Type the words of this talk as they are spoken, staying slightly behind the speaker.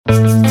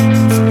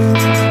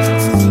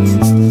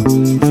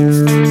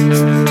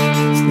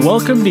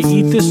Welcome to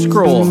Eat This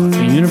Scroll,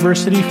 a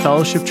University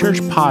Fellowship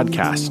Church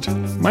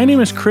podcast. My name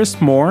is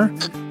Chris Moore.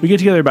 We get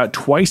together about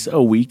twice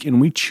a week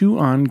and we chew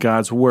on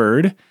God's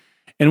Word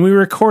and we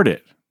record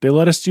it. They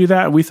let us do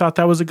that. We thought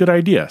that was a good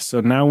idea.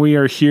 So now we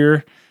are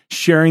here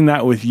sharing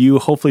that with you,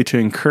 hopefully to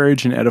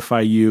encourage and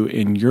edify you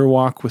in your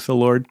walk with the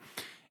Lord,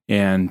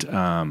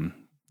 and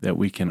that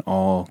we can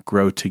all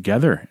grow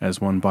together as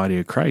one body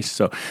of Christ.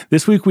 So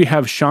this week we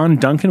have Sean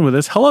Duncan with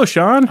us. Hello,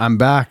 Sean. I'm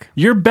back.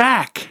 You're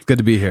back. It's good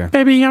to be here.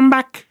 Baby, I'm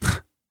back.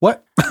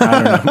 What?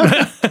 I don't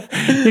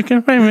know. You can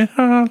blame it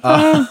all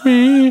on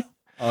me.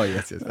 Oh,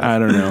 yes. I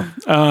don't know.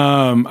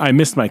 I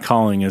missed my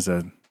calling as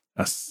a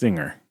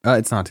singer.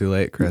 It's not too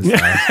late, Chris.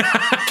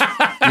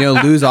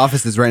 Lou's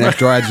office is right next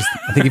door. I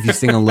think if you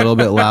sing a little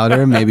bit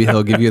louder, maybe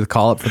he'll give you the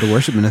call up for the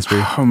worship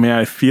ministry. Oh man,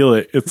 I feel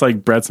it. It's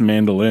like Brett's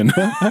mandolin.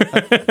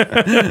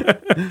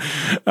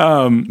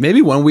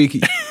 Maybe one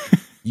week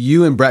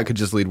you and Brett could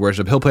just lead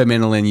worship. He'll play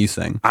mandolin, you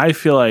sing. I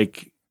feel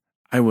like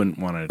I wouldn't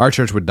want to. Our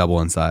church would double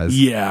in size.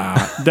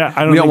 Yeah,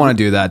 we don't want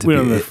to do that. We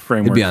don't have the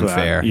framework. It'd be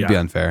unfair. It'd be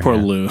unfair. Poor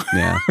Lou.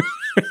 Yeah.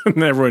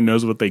 Everyone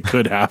knows what they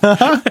could have.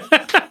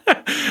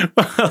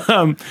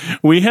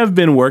 We have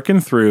been working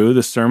through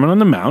the Sermon on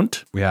the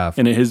Mount. We have.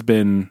 And it has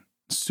been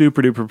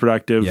super duper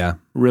productive. Yeah.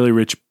 Really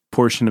rich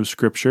portion of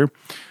scripture.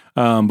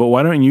 But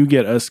why don't you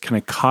get us kind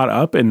of caught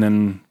up and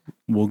then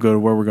we'll go to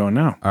where we're going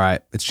now. All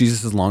right. It's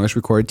Jesus' longest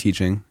recorded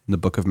teaching in the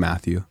book of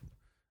Matthew.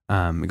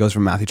 It goes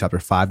from Matthew chapter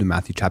 5 to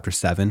Matthew chapter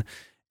 7.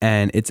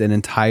 And it's an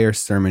entire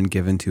sermon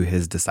given to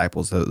his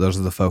disciples. Those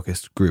are the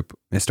focused group.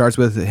 It starts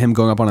with him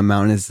going up on a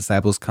mountain. His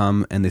disciples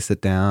come and they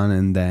sit down,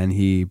 and then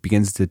he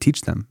begins to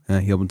teach them.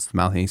 He opens his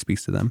mouth and he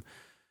speaks to them.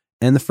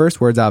 And the first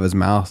words out of his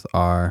mouth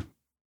are,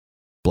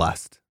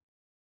 blessed.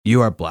 You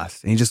are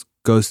blessed. And he just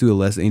goes through a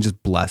list and he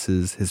just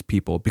blesses his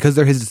people because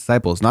they're his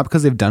disciples, not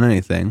because they've done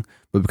anything,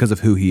 but because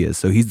of who he is.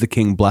 So he's the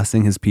king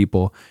blessing his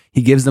people.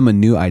 He gives them a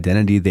new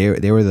identity.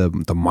 They were the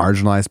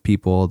marginalized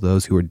people,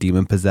 those who were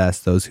demon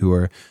possessed, those who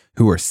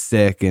were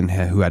sick and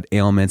who had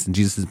ailments, and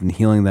Jesus has been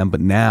healing them.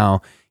 But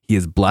now he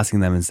is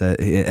blessing them and said,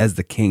 as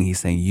the king, he's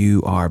saying,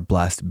 you are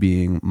blessed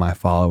being my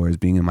followers,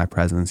 being in my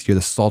presence. You're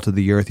the salt of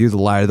the earth. You're the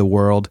light of the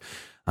world.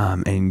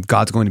 And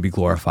God's going to be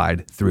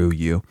glorified through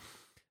you.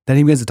 Then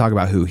he begins to talk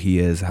about who he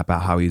is,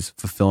 about how he's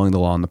fulfilling the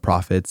law and the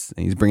prophets,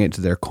 and he's bringing it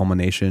to their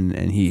culmination.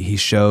 And he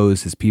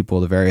shows his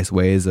people the various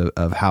ways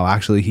of how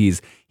actually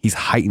he's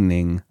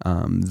heightening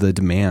the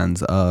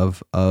demands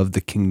of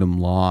the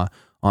kingdom law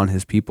on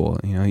his people.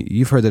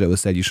 You've heard that it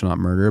was said, you shall not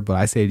murder, but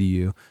I say to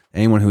you,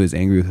 anyone who is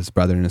angry with his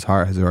brother in his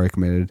heart has already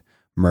committed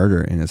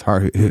murder in his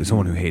heart.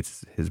 Someone who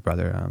hates his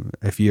brother.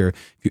 If you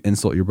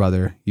insult your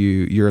brother,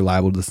 you're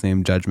liable to the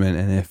same judgment.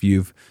 And if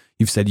you've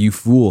said you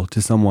fool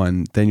to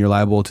someone, then you're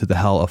liable to the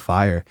hell of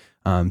fire.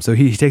 So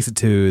he takes it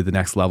to the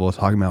next level,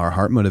 talking about our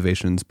heart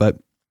motivations. But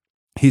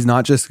he's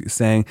not just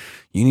saying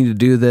you need to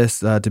do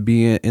this to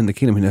be in the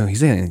kingdom. No, he's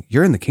saying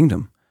you're in the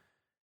kingdom.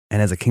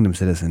 And as a kingdom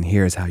citizen,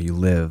 here's how you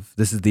live.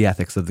 This is the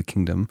ethics of the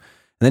kingdom.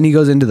 And then he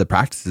goes into the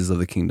practices of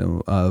the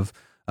kingdom of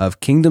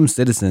kingdom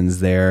citizens.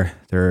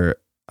 They're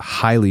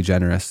highly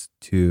generous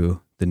to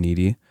the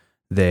needy.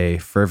 They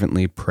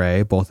fervently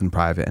pray, both in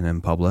private and in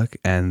public,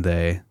 and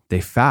they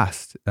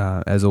fast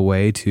as a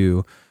way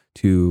to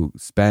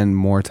spend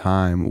more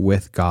time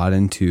with God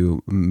and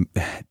to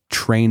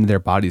train their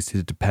bodies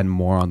to depend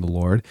more on the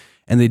Lord.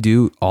 And they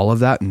do all of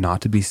that not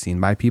to be seen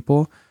by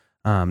people,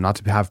 not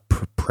to have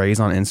praise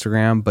on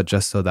Instagram, but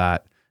just so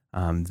that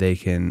they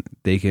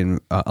can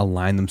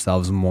align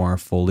themselves more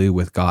fully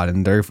with God,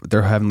 and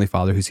their heavenly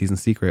Father who sees in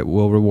secret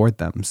will reward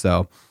them.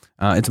 So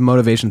it's a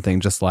motivation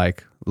thing, just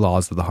like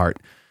laws of the heart.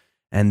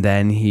 And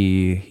then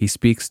he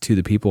speaks to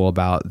the people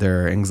about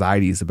their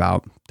anxieties,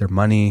 about their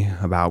money,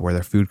 about where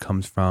their food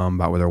comes from,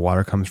 about where their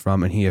water comes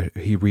from. And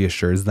he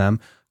reassures them,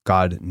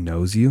 God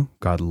knows you,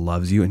 God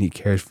loves you, and he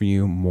cares for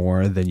you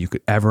more than you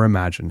could ever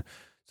imagine.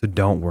 So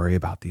don't worry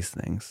about these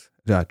things.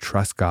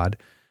 Trust God.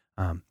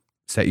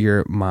 Set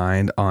your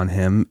mind on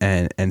him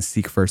and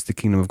seek first the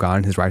kingdom of God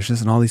and his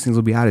righteousness, and all these things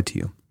will be added to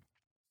you.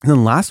 And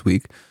then last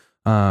week,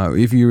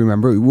 if you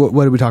remember,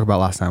 what did we talk about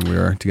last time we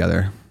were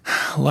together?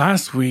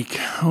 Last week,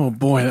 oh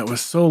boy, that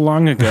was so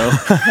long ago.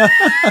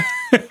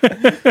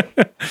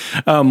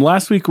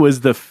 Last week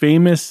was the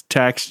famous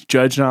text,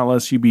 judge not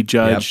lest you be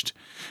judged.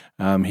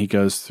 Yep. He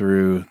goes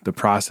through the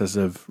process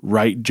of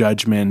right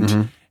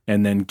judgment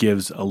and then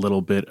gives a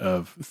little bit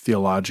of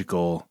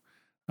theological,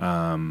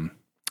 I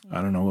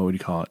don't know, what would you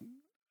call it?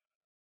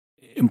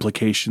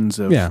 Implications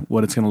of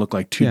what it's going to look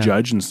like to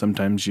judge. And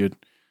sometimes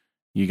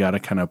you got to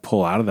kind of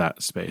pull out of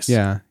that space.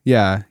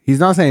 Yeah. He's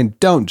not saying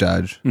don't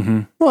judge.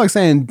 More like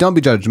saying don't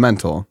be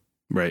judgmental.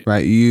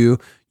 Right. You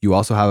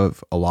also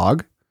have a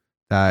log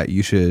that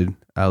you should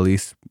at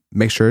least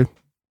make sure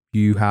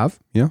you have,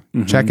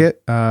 check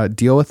it,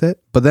 deal with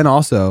it. But then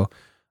also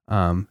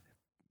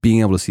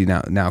being able to see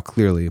now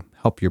clearly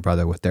help your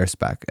brother with their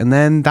speck. And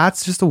then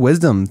that's just a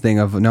wisdom thing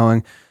of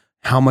knowing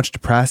how much to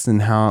press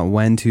and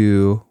when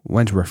to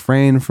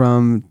refrain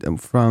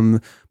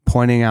from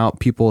pointing out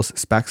people's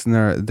specks in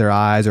their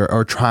eyes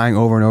or trying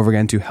over and over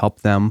again to help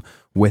them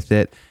with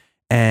it.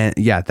 And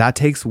yeah, that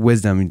takes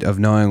wisdom of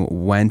knowing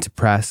when to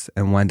press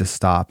and when to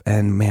stop.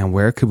 And man,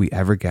 where could we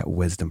ever get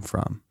wisdom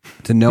from?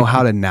 To know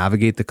how to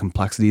navigate the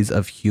complexities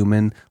of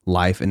human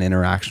life and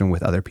interaction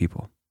with other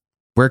people.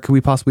 Where could we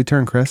possibly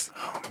turn, Chris?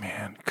 Oh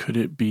man, could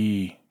it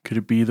be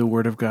the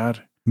Word of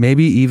God?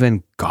 Maybe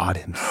even God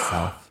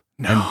himself.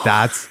 No. And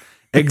that's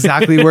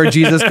exactly where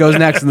Jesus goes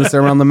next in the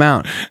Sermon on the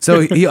Mount. So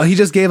he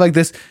just gave like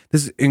this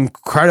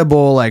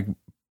incredible, like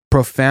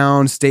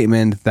profound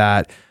statement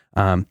that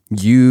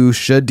you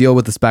should deal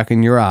with the speck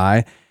in your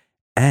eye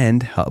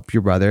and help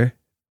your brother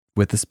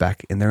with the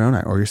speck in their own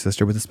eye, or your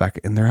sister with the speck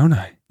in their own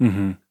eye.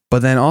 Mm-hmm.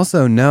 But then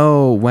also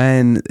know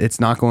when it's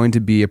not going to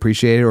be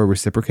appreciated or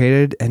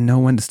reciprocated, and know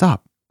when to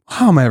stop.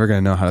 How am I ever going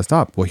to know how to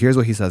stop? Well, here's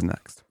what he says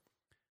next.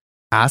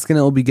 Ask and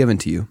it will be given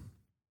to you.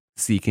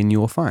 Seek and you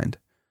will find.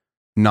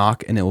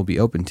 Knock and it will be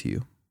opened to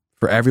you.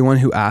 For everyone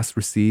who asks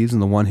receives,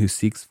 and the one who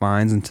seeks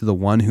finds, and to the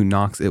one who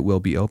knocks it will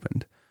be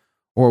opened.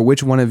 Or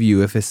which one of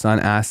you, if his son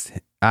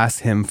asks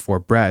him for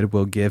bread,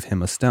 will give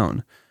him a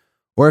stone?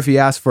 Or if he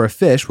asks for a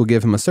fish, will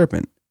give him a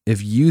serpent?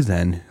 If you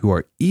then, who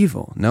are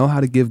evil, know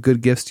how to give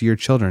good gifts to your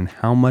children,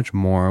 how much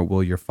more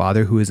will your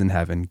Father who is in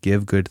heaven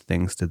give good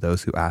things to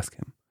those who ask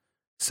him?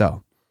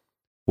 So,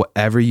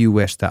 whatever you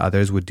wish that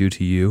others would do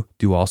to you,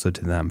 do also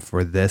to them,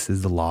 for this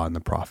is the law and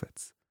the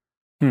prophets.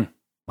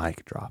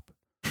 Mic drop.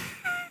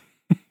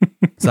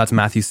 So that's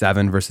Matthew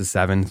 7, verses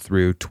 7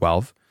 through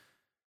 12.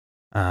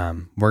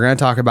 We're going to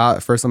talk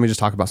about, first, let me just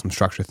talk about some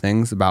structure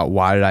things about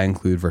why did I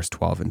include verse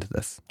 12 into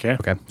this.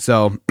 Okay.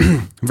 So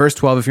verse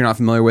 12, if you're not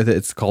familiar with it,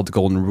 it's called the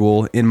Golden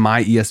Rule. In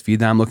my ESV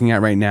that I'm looking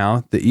at right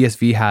now, the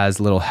ESV has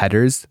little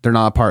headers. They're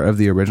not a part of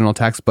the original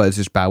text, but it's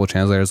just Bible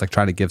translators like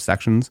trying to give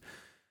sections.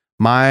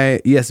 My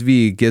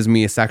ESV gives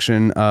me a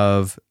section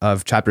of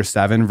chapter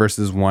 7,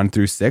 verses 1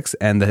 through 6,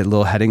 and the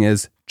little heading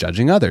is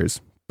Judging Others.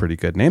 Pretty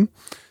good name.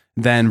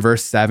 Then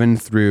verse 7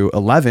 through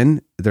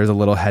 11, there's a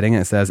little heading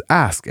and it says,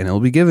 Ask and it will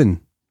be given.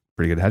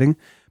 Pretty good heading.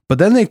 But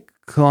then they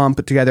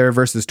clump together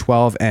verses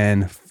 12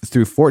 and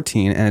through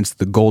 14, and it's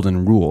the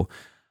Golden Rule.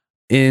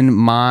 In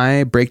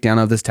my breakdown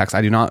of this text,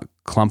 I do not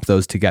clump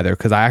those together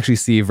because I actually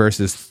see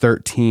verses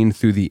 13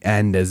 through the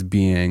end as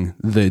being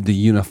the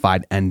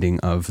unified ending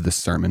of the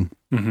sermon.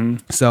 Mm-hmm.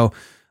 So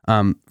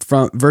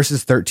from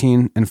verses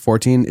 13 and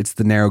 14, it's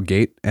the narrow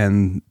gate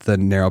and the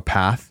narrow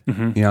path.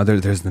 Mm-hmm. You know,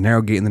 there's the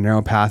narrow gate and the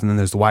narrow path, and then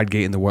there's the wide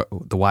gate and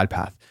the wide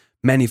path.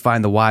 Many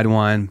find the wide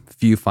one,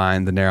 few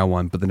find the narrow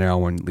one, but the narrow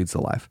one leads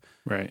to life.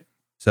 Right.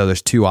 So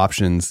there's two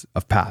options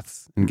of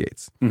paths and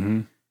gates.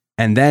 Mm-hmm.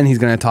 And then he's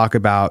going to talk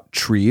about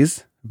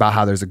trees, about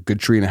how there's a good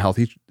tree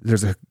and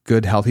there's a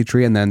good healthy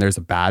tree, and then there's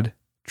a bad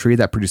tree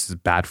that produces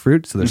bad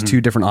fruit. So there's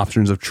two different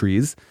options of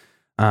trees.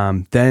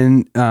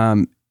 Then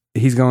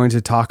he's going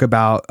to talk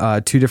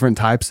about two different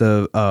types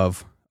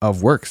of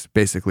works,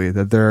 basically,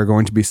 that there are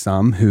going to be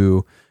some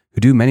who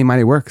do many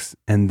mighty works,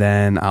 and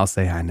then I'll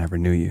say, I never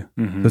knew you.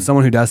 Mm-hmm. So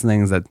someone who does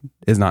things that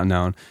is not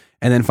known.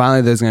 And then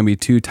finally, there's going to be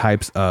two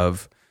types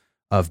of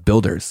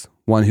builders,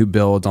 one who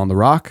builds on the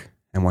rock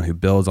and one who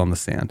builds on the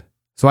sand.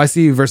 So I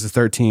see verses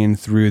 13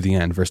 through the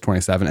end, verse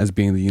 27, as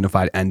being the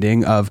unified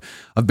ending of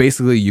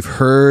basically you've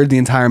heard the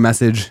entire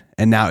message,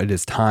 and now it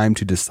is time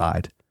to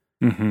decide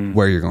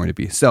where you're going to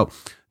be. So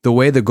the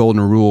way the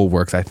Golden Rule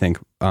works, I think,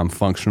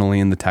 functionally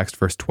in the text,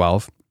 verse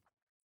 12,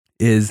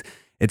 is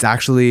it's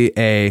actually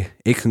a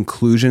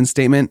conclusion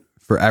statement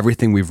for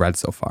everything we've read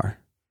so far.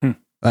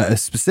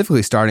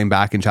 Specifically starting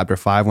back in chapter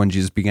 5 when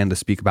Jesus began to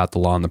speak about the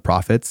law and the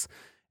prophets,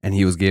 and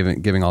he was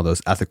giving all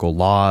those ethical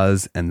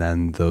laws and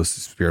then those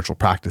spiritual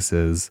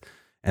practices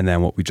and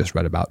then what we just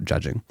read about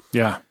judging.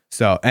 Yeah.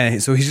 So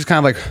he's just kind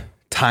of like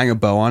tying a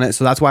bow on it.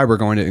 So that's why we're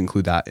going to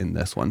include that in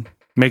this one.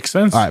 Makes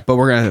sense. All right, but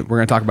we're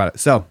gonna talk about it.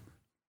 So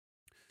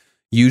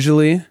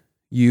usually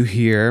you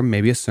hear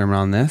maybe a sermon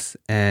on this,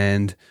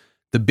 and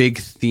the big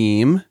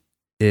theme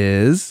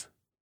is,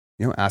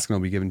 ask and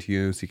it'll be given to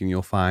you, seek and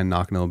you'll find,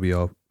 knock and it'll be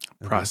open.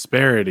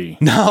 Prosperity.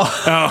 No.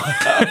 Oh.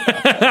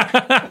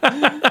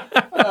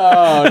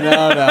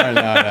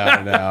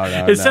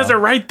 No. It says it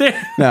right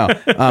there. No.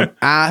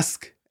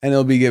 Ask and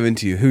it'll be given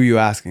to you. Who are you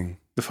asking?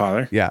 The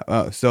Father.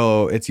 Yeah.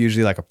 So it's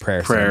usually like a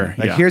prayer. Sermon.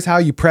 Like, yeah. Here's how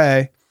you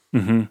pray.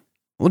 Mm-hmm.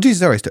 Well,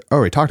 Jesus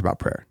already talked about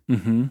prayer.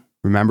 Mm-hmm.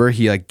 Remember,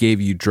 he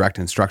gave you direct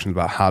instructions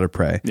about how to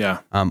pray. Yeah.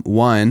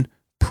 One,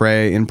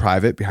 pray in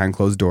private behind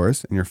closed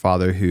doors, and your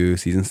Father who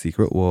sees in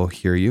secret will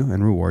hear you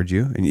and reward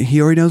you. And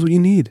he already knows what you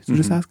need, so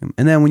just ask him.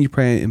 And then when you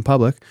pray in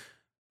public,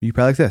 you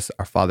pray like this: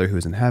 Our Father who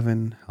is in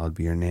heaven, hallowed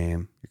be your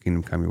name. Your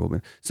kingdom come, your will be.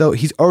 So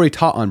he's already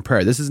taught on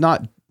prayer. This is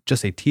not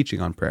just a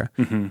teaching on prayer.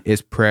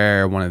 Is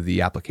prayer one of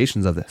the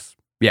applications of this?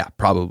 Yeah,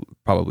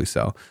 probably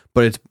so.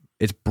 But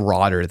it's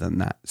broader than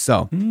that.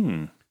 So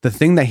the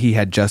thing that he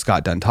had just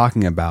got done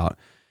talking about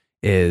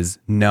is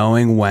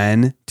knowing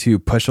when to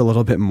push a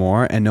little bit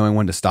more and knowing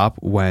when to stop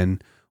when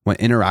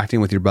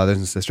interacting with your brothers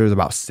and sisters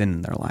about sin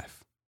in their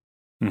life.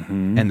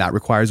 And that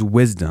requires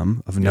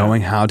wisdom of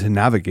knowing how to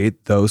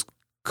navigate those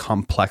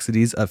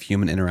complexities of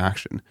human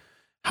interaction.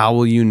 How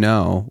will you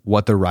know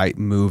what the right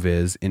move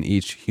is in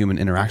each human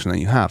interaction that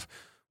you have?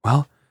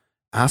 Well,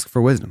 ask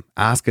for wisdom.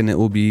 Ask and it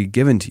will be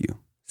given to you.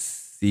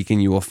 Seek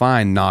and you will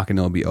find. Knock and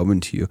it will be open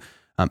to you.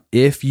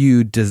 If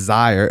you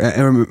desire,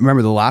 and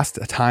remember the last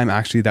time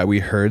actually that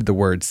we heard the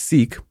word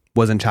seek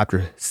was in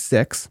chapter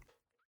 6.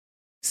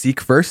 Seek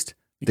first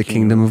the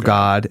kingdom of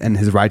God and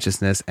his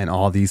righteousness, and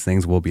all these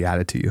things will be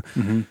added to you.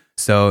 Mm-hmm.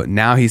 So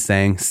now he's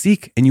saying,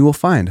 seek and you will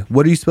find.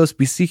 What are you supposed to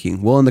be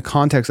seeking? Well, in the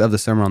context of the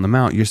Sermon on the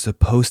Mount, you're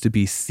supposed to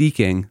be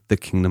seeking the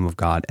kingdom of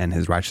God and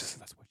his righteousness.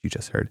 That's what you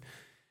just heard.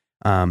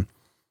 And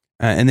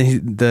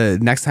then the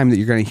next time that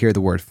you're going to hear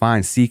the word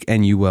find, seek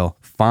and you will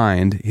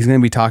find, he's going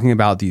to be talking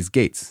about these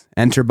gates.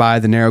 Enter by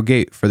the narrow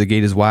gate, for the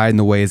gate is wide and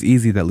the way is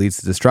easy that leads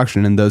to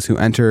destruction, and those who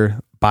enter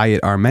by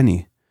it are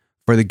many.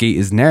 For the gate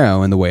is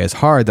narrow and the way is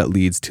hard that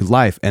leads to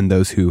life, and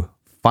those who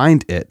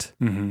find it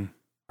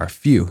are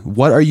few.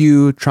 What are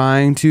you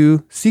trying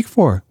to seek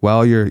for?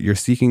 Well, you're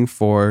seeking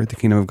for the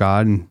kingdom of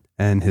God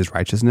and his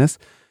righteousness,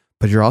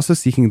 but you're also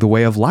seeking the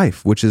way of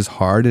life, which is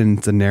hard and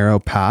it's a narrow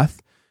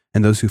path,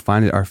 and those who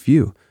find it are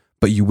few.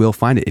 But you will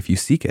find it if you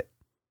seek it.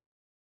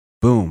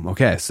 Boom.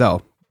 Okay,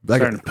 so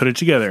starting to put it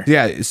together.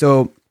 Yeah.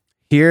 So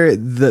here,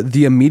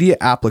 the immediate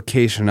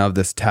application of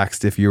this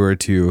text, if you were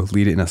to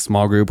lead it in a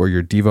small group, or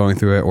you're devoing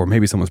through it, or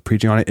maybe someone's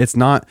preaching on it, it's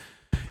not,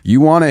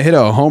 you want to hit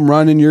a home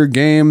run in your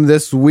game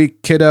this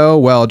week, kiddo?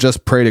 Well,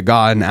 just pray to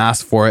God and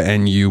ask for it,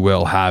 and you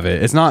will have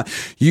it. It's not,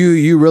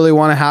 you really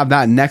want to have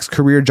that next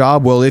career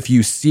job? Well, if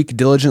you seek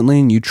diligently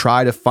and you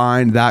try to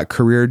find that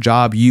career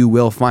job, you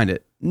will find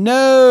it.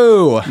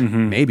 No,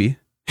 maybe.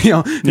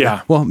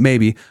 Yeah. Well,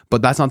 maybe,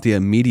 but that's not the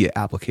immediate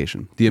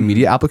application. The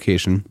immediate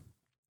application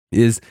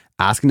is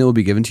asking it will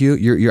be given to you.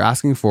 You're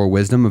asking for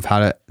wisdom of how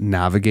to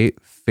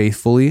navigate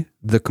faithfully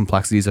the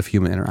complexities of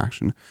human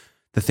interaction.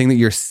 The thing that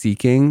you're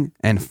seeking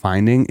and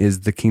finding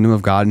is the kingdom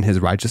of God and his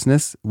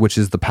righteousness, which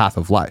is the path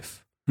of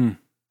life,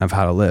 of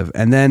how to live.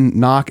 And then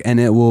knock and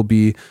it will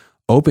be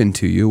open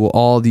to you. Well,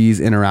 all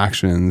these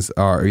interactions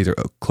are either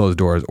closed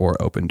doors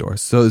or open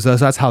doors. So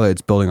that's how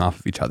it's building off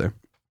of each other.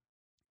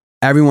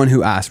 Everyone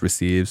who asks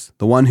receives,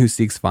 the one who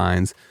seeks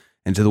finds,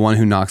 and to the one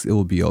who knocks it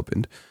will be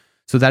opened.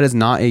 So that is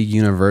not a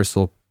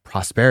universal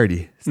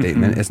prosperity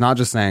statement. It's not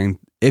just saying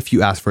if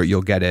you ask for it,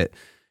 you'll get it.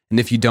 And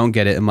if you don't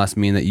get it, it must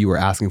mean that you were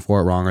asking for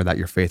it wrong or that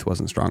your faith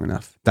wasn't strong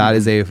enough. That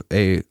is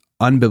a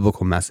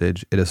unbiblical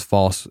message. It is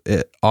false.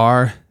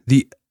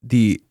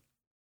 The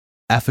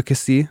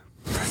efficacy.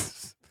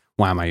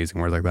 Why am I using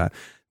words like that?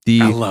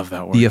 I love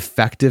that word. The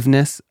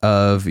effectiveness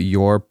of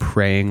your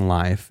praying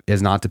life is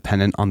not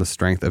dependent on the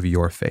strength of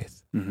your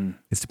faith.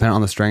 It's dependent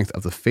on the strength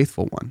of the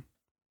faithful one,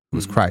 who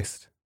is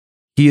Christ.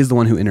 He is the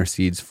one who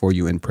intercedes for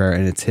you in prayer,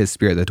 and it's his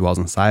spirit that dwells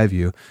inside of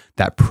you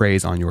that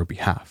prays on your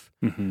behalf.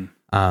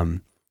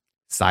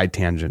 Side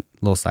tangent,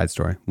 little side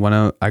story. When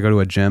I go to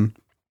a gym,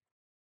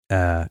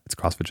 it's a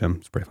CrossFit gym.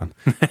 It's pretty fun.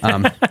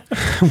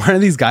 One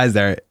of these guys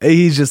there,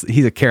 he's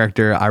a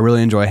character. I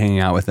really enjoy hanging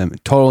out with him.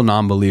 Total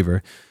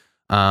non-believer.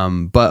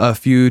 But a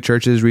few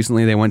churches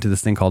recently, they went to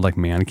this thing called like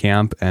Man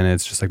Camp, and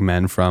it's just like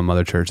men from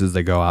other churches.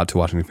 They go out to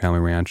Washington Family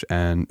Ranch,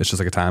 and it's just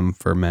like a time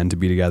for men to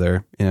be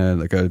together in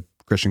like a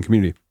Christian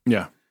community.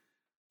 Yeah.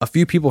 A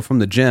few people from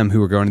the gym who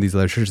were going to these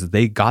other churches,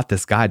 they got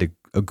this guy to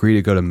agree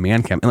to go to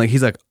Man Camp. And like,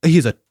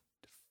 he's a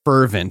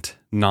fervent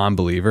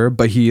non-believer,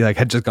 but he like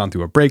had just gone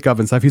through a breakup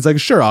and stuff. He's like,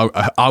 sure,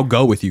 I'll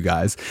go with you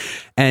guys.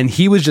 And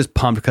he was just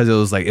pumped because it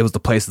was the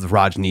place of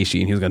Raj Nishi,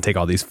 and he was going to take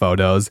all these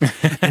photos.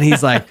 And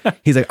he's like,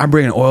 I'm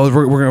bringing oils.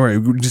 We're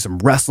going to do some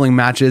wrestling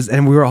matches.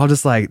 And we were all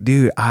just like,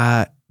 dude,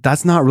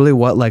 that's not really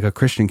what like a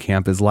Christian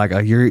camp is like.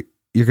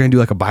 You're going to do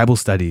like a Bible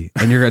study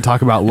and you're going to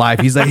talk about life.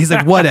 He's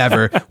like,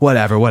 whatever.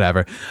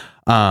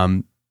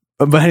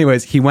 But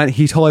anyways, he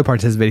totally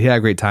participated. He had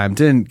a great time.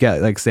 Didn't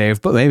get like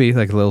saved, but maybe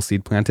like a little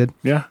seed planted.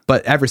 Yeah.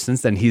 But ever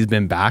since then, he's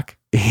been back.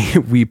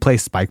 We play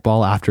spike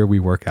ball after we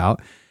work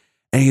out.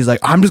 And he's like,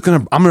 I'm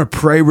going to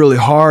pray really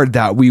hard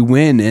that we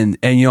win. And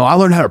I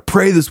learned how to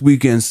pray this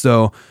weekend.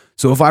 So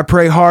if I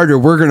pray harder,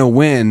 we're going to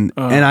win.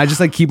 And I just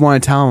like keep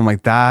wanting to tell him,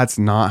 like, that's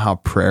not how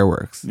prayer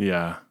works.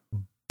 Yeah.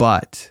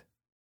 But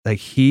like,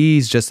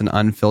 he's just an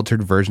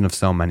unfiltered version of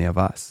so many of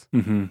us.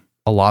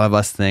 A lot of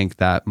us think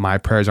that my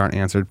prayers aren't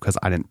answered because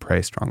I didn't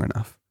pray strong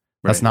enough.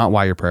 Right. That's not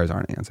why your prayers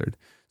aren't answered.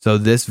 So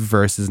this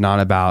verse is not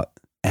about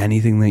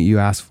anything that you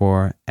ask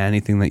for,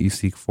 anything that you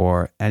seek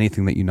for,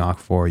 anything that you knock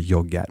for,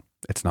 you'll get.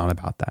 It's not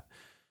about that.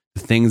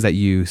 The things that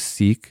you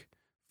seek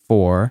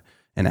for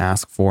and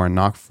ask for and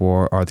knock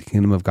for are the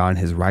kingdom of God and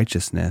his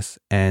righteousness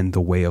and the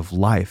way of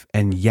life.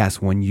 And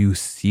yes, when you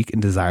seek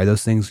and desire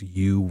those things,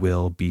 you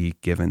will be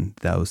given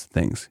those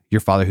things. Your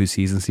Father who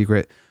sees in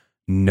secret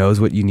knows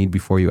what you need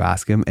before you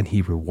ask him, and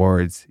he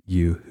rewards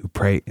you who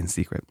pray in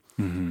secret.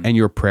 And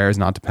your prayer is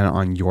not dependent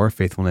on your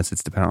faithfulness.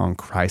 It's dependent on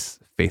Christ's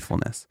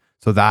faithfulness.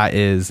 So that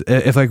is,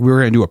 if like we were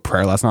going to do a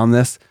prayer lesson on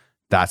this,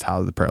 that's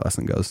how the prayer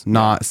lesson goes.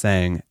 Not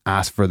saying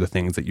ask for the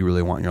things that you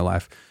really want in your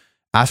life.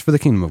 Ask for the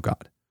kingdom of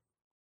God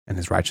and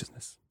his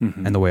righteousness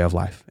and the way of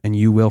life. And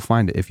you will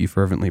find it if you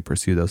fervently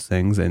pursue those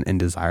things and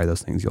desire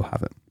those things, you'll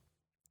have it.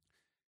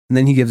 And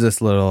then he gives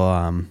us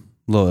little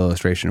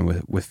illustration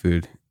with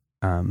food.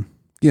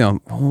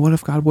 What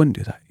if God wouldn't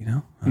do that? He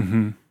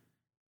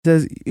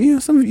says,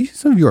 some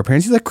of you are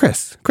parents. He's like,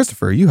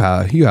 Christopher, you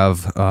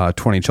have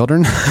 20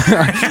 children.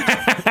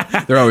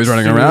 They're always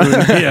running around.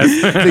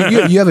 Yes.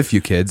 So you have a few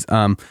kids.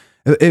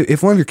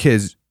 If one of your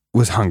kids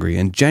was hungry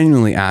and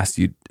genuinely asked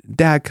you,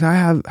 Dad, could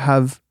I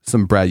have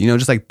some bread?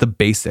 Just like the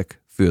basic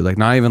food, like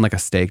not even like a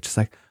steak, just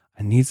like,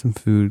 I need some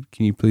food.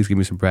 Can you please give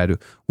me some bread?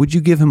 Would you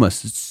give him a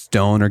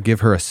stone or give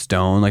her a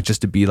stone, like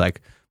just to be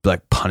like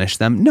punish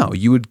them? No,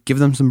 you would give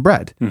them some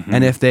bread. Mm-hmm.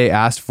 And if they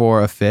asked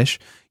for a fish,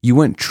 you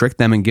wouldn't trick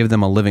them and give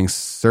them a living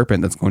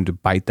serpent that's going to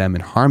bite them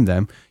and harm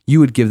them. You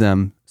would give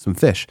them some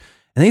fish.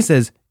 And then he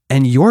says,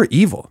 and you're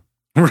evil.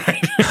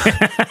 Right.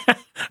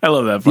 I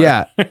love that part.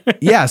 Yeah.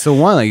 Yeah. So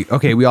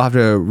we all have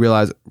to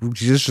realize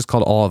Jesus just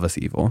called all of us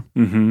evil,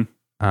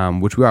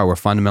 which we are. We're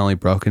fundamentally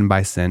broken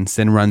by sin.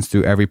 Sin runs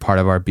through every part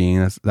of our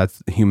being.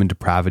 That's human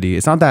depravity.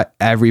 It's not that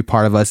every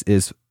part of us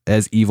is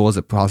as evil as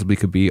it possibly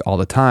could be all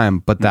the time,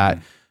 but that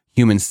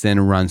human sin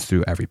runs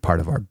through every part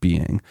of our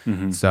being.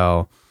 Mm-hmm.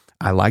 So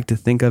I like to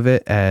think of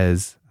it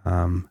as,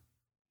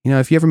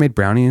 if you ever made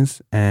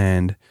brownies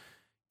and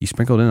you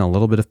sprinkled in a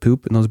little bit of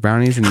poop in those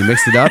brownies and you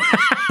mixed it up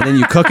and then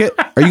you cook it,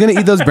 are you going to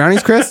eat those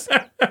brownies, Chris?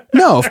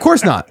 No, of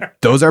course not.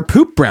 Those are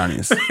poop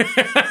brownies.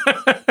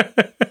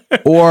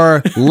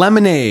 Or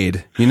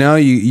lemonade.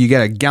 You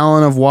get a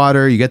gallon of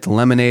water, you get the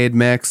lemonade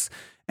mix,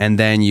 and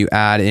then you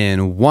add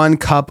in 1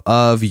 cup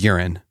of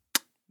urine.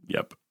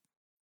 Yep.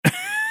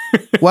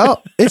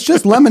 Well, it's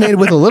just lemonade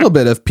with a little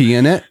bit of pee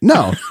in it.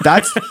 No,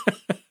 that's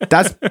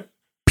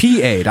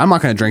pee aid. I'm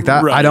not going to drink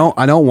that. Right. I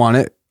don't want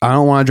it. I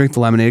don't want to drink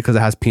the lemonade because it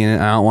has pee in it.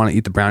 I don't want to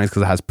eat the brownies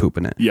because it has poop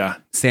in it. Yeah.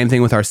 Same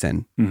thing with our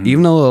sin. Mm-hmm.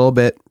 Even a little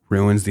bit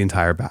ruins the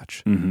entire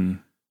batch. Mm-hmm.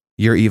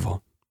 You're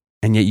evil.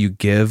 And yet you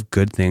give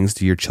good things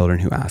to your children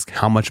who ask.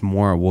 How much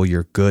more will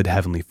your good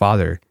heavenly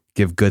Father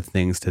give good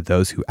things to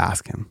those who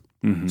ask him?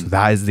 Mm-hmm. So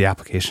that is the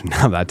application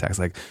of that text.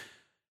 Like,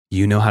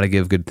 you know how to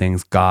give good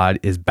things. God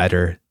is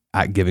better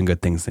at giving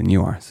good things than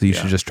you are. So you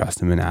should just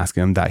trust him and ask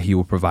him that he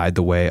will provide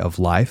the way of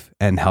life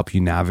and help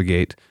you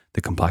navigate the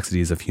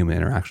complexities of human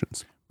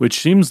interactions. Which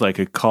seems like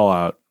a call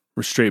out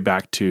straight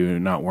back to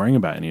not worrying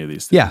about any of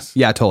these things.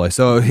 Yeah, totally.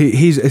 So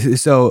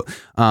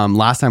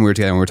last time we were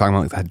together and we were talking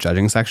about that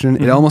judging section,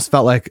 it almost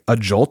felt like a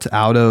jolt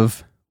out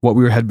of what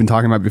we had been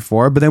talking about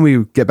before. But then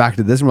we get back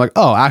to this and we're like,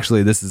 oh,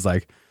 actually, this is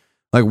like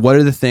what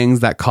are the things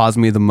that cause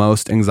me the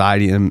most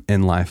anxiety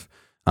in life?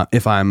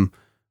 If I'm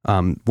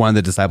one of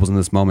the disciples in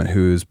this moment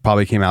who's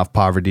probably came out of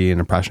poverty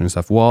and oppression and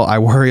stuff. Well, I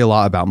worry a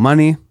lot about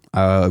money.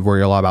 I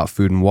worry a lot about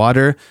food and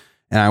water.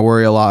 And I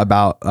worry a lot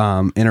about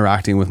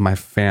interacting with my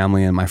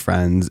family and my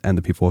friends and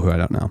the people who I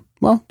don't know.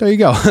 Well, there you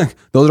go.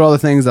 Those are all the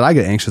things that I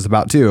get anxious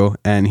about too.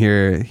 And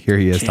here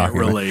he is talking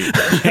relate.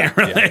 Can't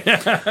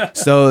relate.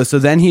 So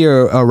then he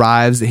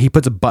arrives. He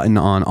puts a button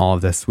on all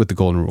of this with the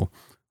golden rule.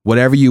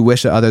 Whatever you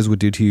wish that others would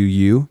do to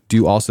you,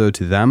 do also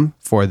to them.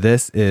 For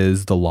this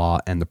is the law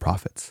and the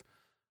prophets.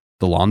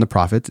 The law and the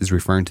prophets is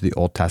referring to the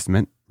Old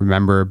Testament.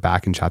 Remember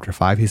back in chapter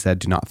 5, he said,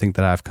 do not think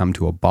that I have come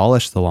to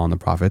abolish the law and the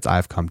prophets. I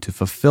have come to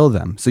fulfill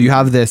them. So you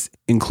have this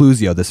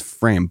inclusio, this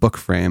book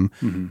frame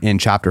in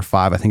chapter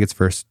 5. I think it's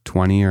verse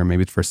 20 or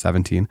maybe it's verse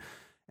 17.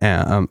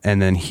 And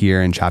then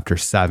here in chapter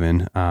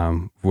 7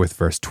 with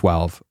verse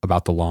 12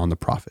 about the law and the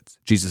prophets.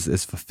 Jesus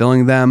is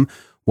fulfilling them.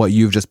 What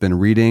you've just been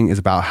reading is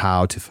about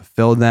how to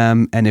fulfill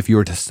them. And if you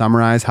were to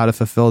summarize how to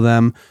fulfill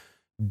them,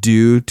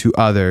 do to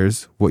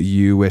others what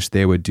you wish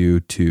they would do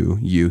to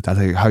you. That's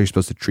how you're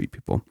supposed to treat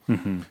people.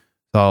 Mm-hmm.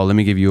 So let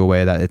me give you a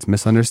way that it's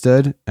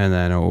misunderstood and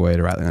then a way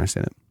to rightly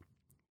understand it.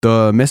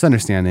 The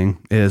misunderstanding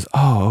is,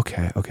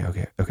 okay.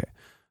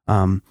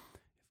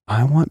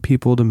 I want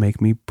people to make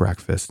me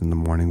breakfast in the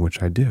morning,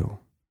 which I do.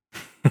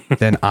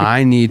 Then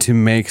I need to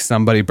make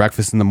somebody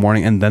breakfast in the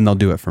morning and then they'll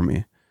do it for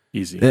me.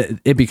 Easy.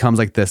 It becomes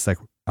like this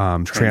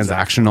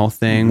transactional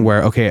thing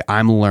where, okay,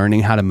 I'm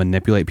learning how to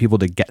manipulate people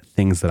to get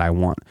things that I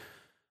want.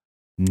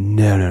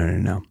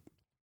 No.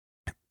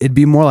 It'd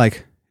be more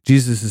like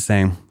Jesus is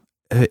saying,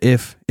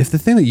 if the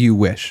thing that you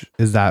wish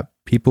is that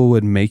people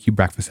would make you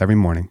breakfast every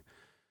morning,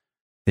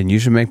 then you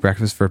should make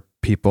breakfast for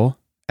people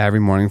every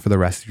morning for the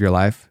rest of your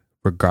life,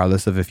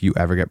 regardless of if you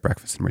ever get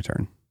breakfast in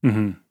return.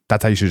 Mm-hmm.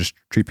 That's how you should just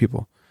treat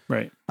people.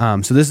 Right.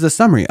 So this is a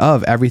summary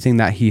of everything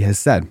that he has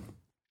said.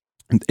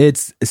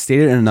 It's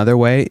stated in another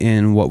way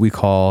in what we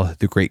call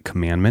the Great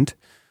Commandment.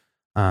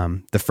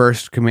 The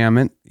first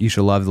commandment, you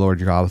shall love the Lord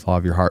your God with all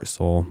of your heart,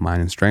 soul,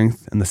 mind, and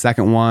strength. And the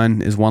second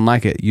one is one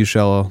like it. You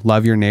shall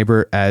love your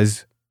neighbor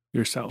as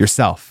yourself.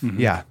 Mm-hmm.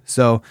 Yeah.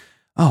 So,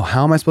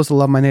 how am I supposed to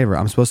love my neighbor?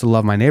 I'm supposed to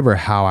love my neighbor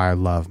how I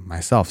love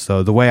myself.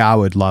 So the way I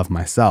would love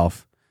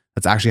myself,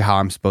 that's actually how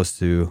I'm supposed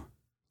to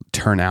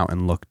turn out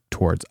and look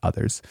towards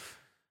others.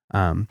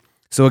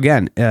 So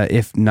again,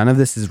 if none of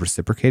this is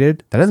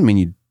reciprocated, that doesn't mean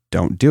you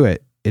don't do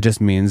it. It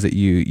just means that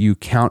you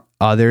count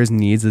others'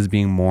 needs as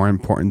being more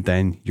important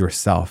than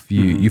yourself.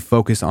 You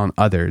focus on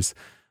others.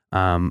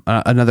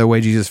 Another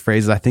way Jesus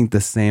phrases, I think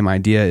the same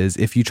idea is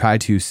if you try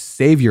to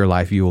save your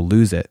life, you will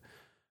lose it.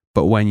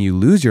 But when you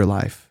lose your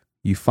life,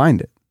 you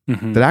find it.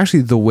 Mm-hmm. That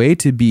actually the way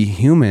to be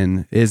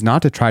human is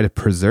not to try to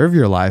preserve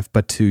your life,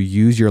 but to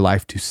use your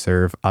life to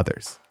serve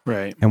others.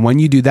 Right. And when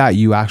you do that,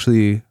 you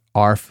actually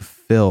are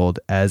fulfilled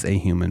as a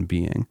human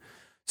being.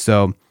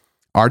 So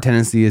our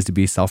tendency is to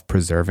be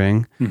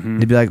self-preserving,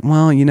 to be like,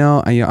 well,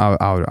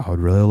 I would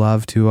really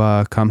love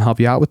to come help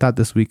you out with that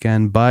this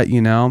weekend, but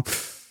I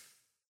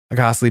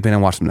gotta sleep in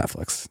and watch some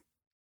Netflix.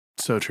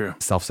 So true.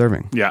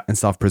 Self-serving, Yeah. and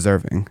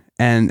self-preserving.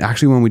 And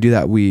actually, when we do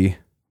that, we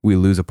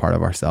lose a part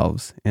of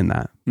ourselves in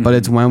that. But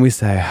it's when we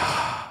say,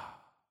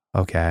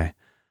 okay,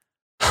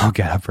 I'll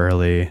get up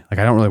early. Like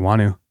I don't really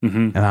want to,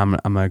 and I'm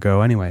gonna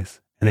go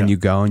anyways. And then you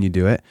go and you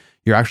do it.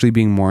 You're actually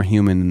being more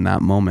human in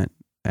that moment,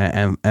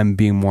 and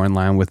being more in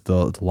line with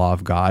the law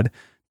of God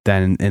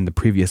than in the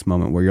previous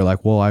moment where you're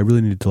like, well, I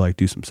really need to like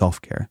do some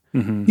self-care.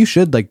 You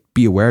should like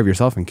be aware of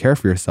yourself and care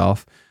for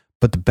yourself.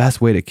 But the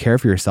best way to care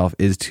for yourself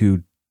is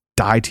to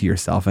die to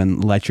yourself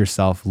and let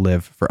yourself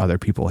live for other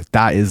people. Like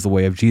that is the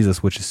way of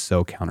Jesus, which is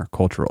so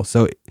countercultural.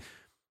 So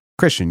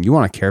Christian, you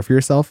want to care for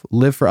yourself,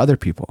 live for other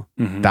people.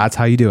 That's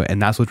how you do it.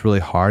 And that's what's really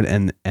hard.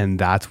 And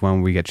that's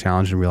when we get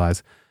challenged and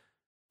realize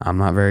I'm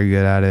not very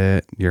good at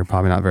it. You're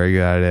probably not very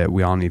good at it.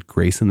 We all need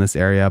grace in this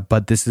area,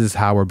 but this is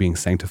how we're being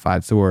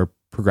sanctified. So we're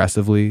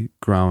progressively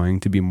growing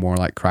to be more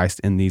like Christ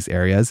in these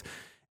areas.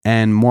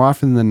 And more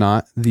often than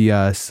not,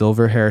 the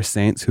silver hair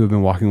saints who have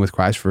been walking with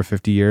Christ for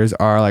 50 years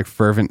are like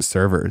fervent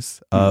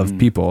servers of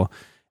people.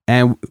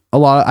 And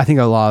I think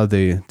a lot of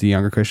the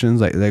younger Christians,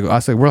 like we're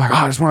like, oh,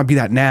 I just want to be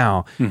that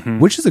now,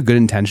 which is a good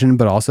intention,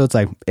 but also it's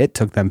like it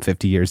took them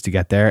 50 years to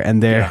get there,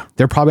 and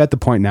they're probably at the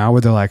point now where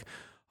they're like,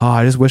 oh,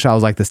 I just wish I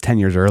was like this 10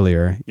 years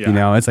earlier.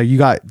 Yeah. It's like you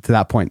got to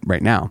that point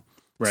right now.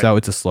 Right. So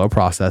it's a slow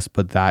process,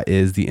 but that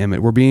is the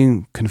image. We're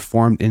being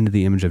conformed into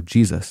the image of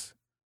Jesus.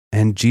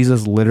 And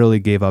Jesus literally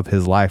gave up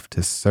his life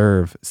to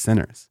serve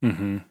sinners.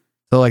 So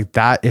like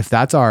that, if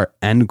that's our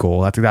end goal,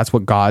 that's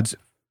what God's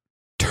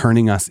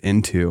turning us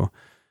into.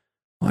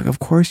 Like, of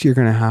course you're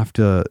going to have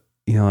to,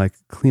 like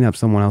clean up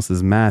someone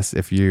else's mess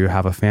if you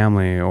have a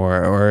family,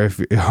 or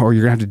you're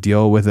going to have to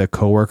deal with a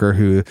coworker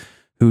who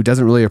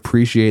doesn't really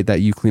appreciate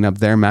that you clean up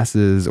their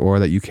messes or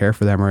that you care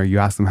for them or you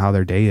ask them how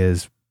their day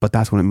is. But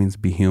that's what it means to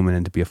be human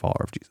and to be a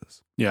follower of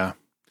Jesus. Yeah.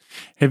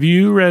 Have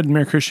you read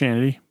Mere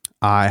Christianity?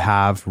 I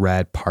have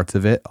read parts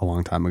of it a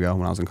long time ago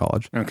when I was in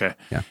college. Okay.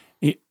 Yeah.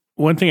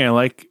 One thing I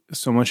like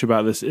so much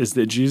about this is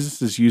that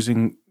Jesus is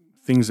using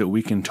things that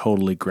we can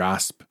totally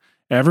grasp.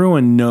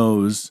 Everyone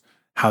knows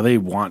how they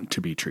want to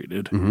be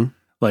treated.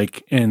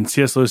 Like, and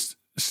C.S. Lewis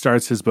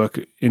starts his book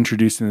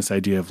introducing this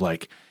idea of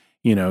like,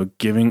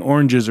 giving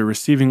oranges or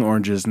receiving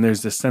oranges. And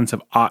there's this sense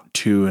of ought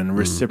to and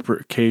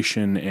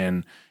reciprocation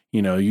and,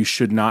 you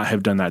should not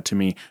have done that to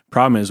me.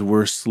 Problem is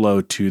we're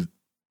slow to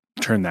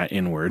turn that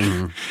inward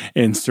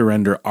and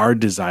surrender our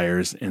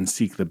desires and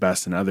seek the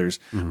best in others.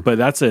 But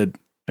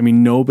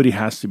nobody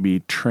has to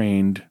be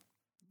trained,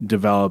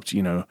 developed,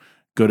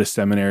 go to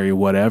seminary,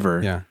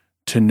 whatever,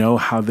 to know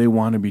how they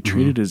want to be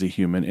treated as a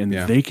human. And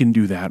they can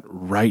do that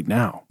right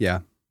now. Yeah.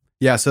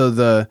 Yeah.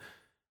 So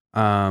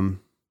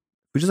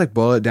we just like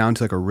boil it down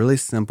to like a really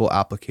simple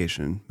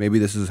application. Maybe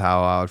this is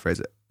how I would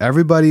phrase it.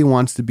 Everybody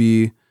wants to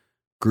be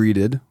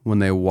greeted when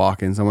they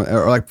walk in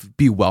somewhere, or like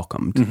be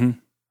welcomed.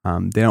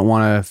 They don't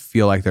want to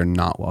feel like they're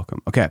not welcome.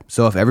 Okay,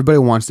 so if everybody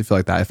wants to feel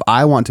like that, if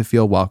I want to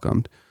feel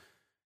welcomed,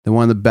 then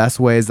one of the best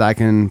ways I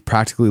can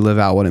practically live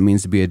out what it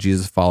means to be a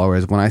Jesus follower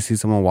is when I see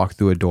someone walk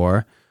through a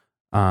door,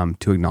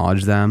 to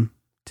acknowledge them,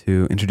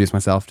 to introduce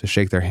myself, to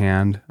shake their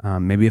hand.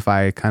 Maybe if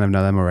I kind of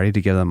know them already,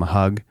 to give them a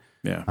hug.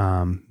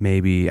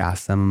 Maybe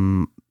ask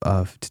them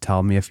to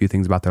tell me a few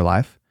things about their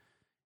life.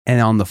 And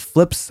on the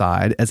flip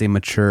side, as a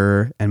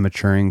mature and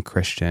maturing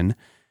Christian,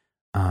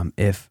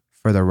 if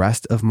for the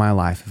rest of my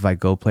life, if I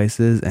go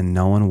places and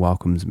no one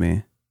welcomes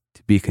me,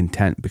 to be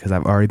content because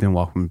I've already been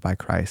welcomed by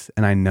Christ.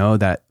 And I know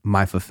that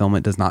my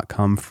fulfillment does not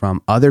come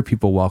from other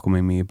people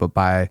welcoming me, but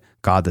by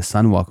God the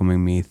Son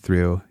welcoming me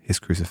through his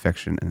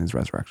crucifixion and his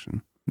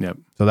resurrection. Yep.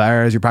 So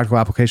there is your practical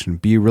application.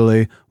 Be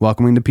really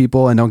welcoming to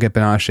people and don't get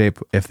bent out of shape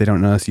if they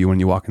don't notice you when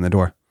you walk in the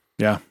door.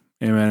 Yeah.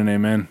 Amen and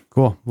amen.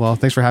 Cool. Well,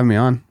 thanks for having me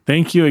on.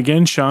 Thank you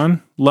again,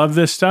 Sean. Love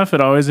this stuff. It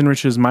always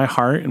enriches my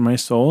heart and my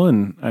soul,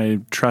 and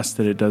I trust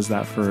that it does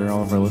that for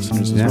all of our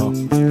listeners as well. All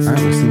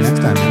right. We'll see you next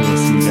time. We'll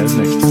see you guys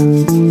next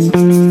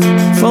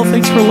time. Well,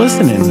 thanks for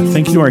listening.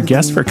 Thank you to our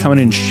guests for coming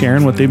and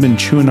sharing what they've been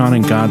chewing on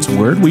in God's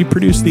Word. We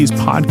produce these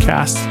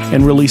podcasts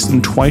and release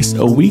them twice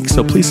a week,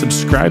 so please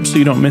subscribe so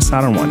you don't miss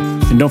out on one.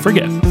 And don't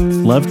forget,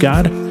 love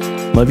God,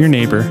 love your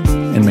neighbor,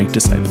 and make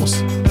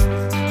disciples.